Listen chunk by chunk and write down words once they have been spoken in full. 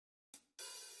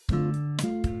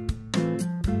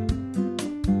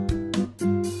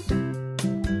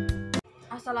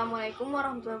Assalamualaikum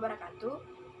warahmatullahi wabarakatuh.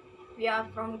 We are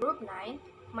from group 9.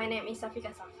 My name is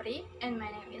Safika Safri. And my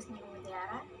name is Noor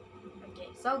Mutiara. Okay,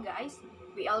 so guys,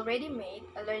 we already made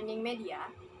a learning media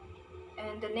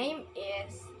and the name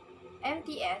is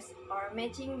MTS or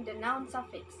matching the noun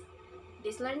suffix.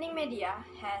 This learning media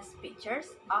has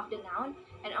pictures of the noun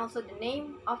and also the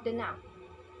name of the noun.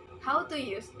 How to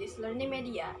use this learning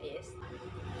media is,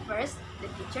 first, the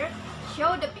teacher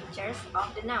show the pictures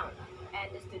of the noun and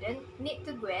the student need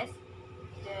to guess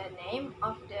the name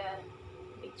of the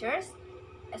pictures,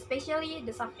 especially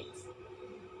the suffix.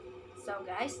 So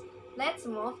guys, let's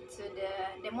move to the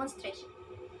demonstration.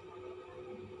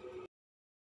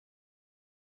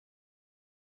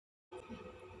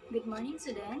 Good morning,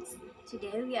 students.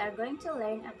 Today we are going to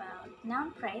learn about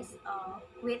noun phrase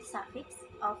with suffix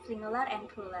of singular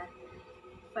and plural.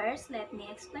 First, let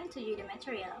me explain to you the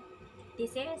material.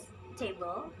 This is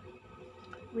table.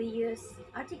 We use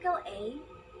article A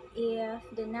if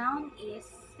the noun is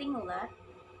singular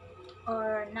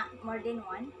or not more than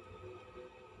one.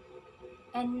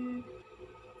 And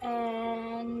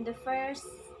the first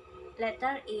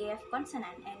letter if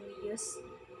consonant, and we use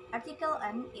article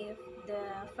N if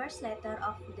the first letter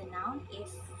of the noun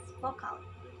is vocal.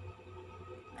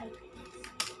 Like this.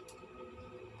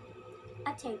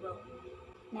 A table.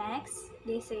 Next,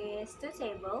 this is two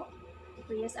table.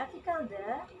 We use article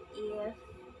the if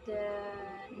the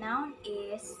noun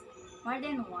is more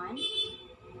than one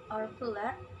or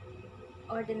plural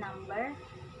or the number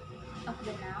of the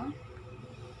noun.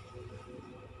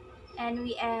 And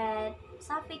we add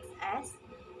suffix s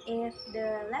if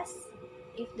the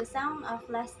sound of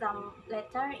last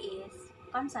letter is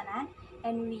consonant,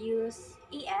 and we use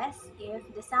es if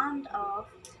the sound of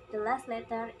the last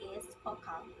letter is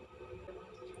vocal.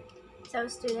 So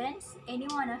students, any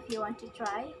one of you want to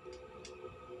try?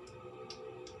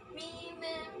 Me,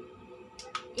 ma'am.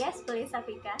 Yes, please,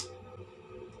 Safika.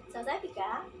 So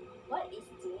Safika, what is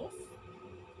this?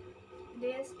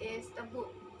 This is a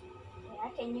book. Yeah,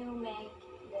 can you make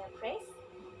the phrase?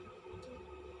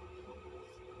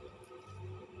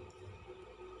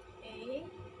 A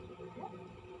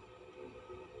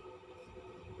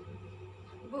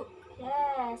book.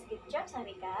 Yes, good job,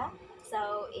 Safika.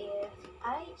 So if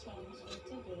I change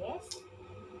into this,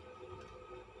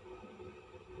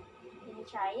 can you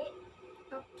try it?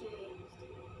 Okay.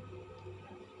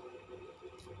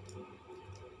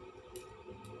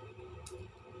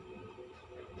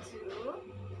 Two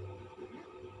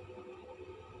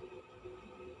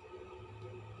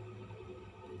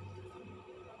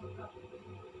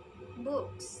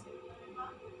books.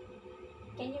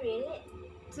 Can you read it?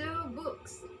 Two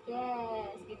books.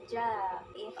 Yes, good job.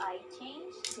 If I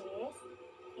change this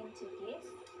into this,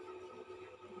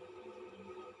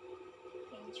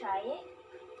 can you try it?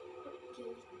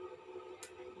 Okay.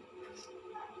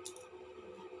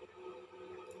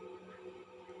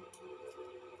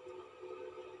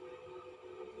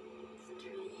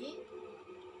 Three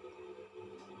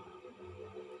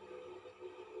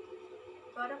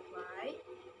butterfly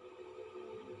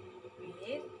with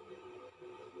es.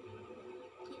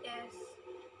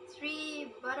 Three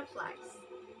butterflies.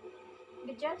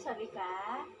 Good job, Safika.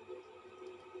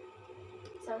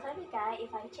 So Safika, if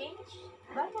I change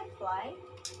butterfly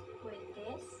with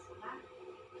this,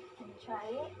 can you try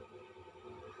it?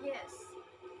 Yes.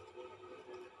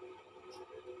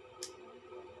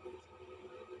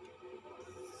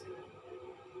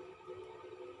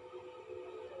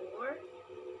 Four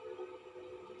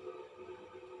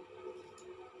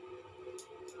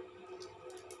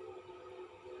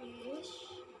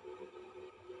fish.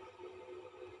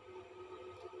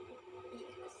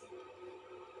 Yes.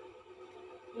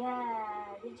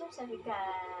 Yeah, good job, Safika.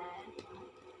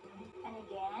 And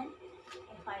again,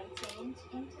 if I change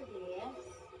into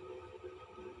this,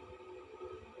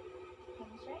 can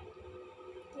you try?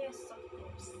 Yes, of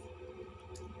course.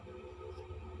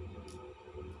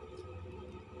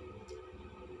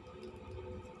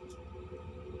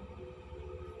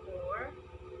 Four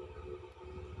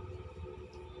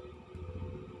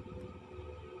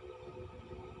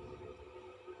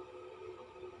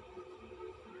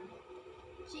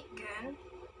chicken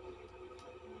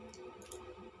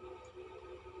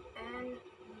and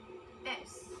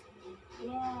s.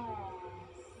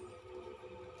 Yes.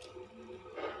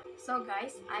 So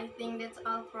guys, I think that's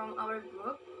all from our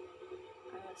group.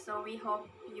 So we hope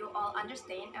you all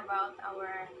understand about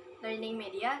our learning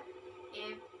media.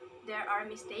 If there are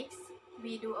mistakes,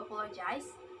 we do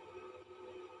apologize.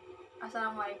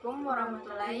 Assalamualaikum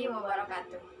warahmatullahi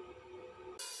wabarakatuh.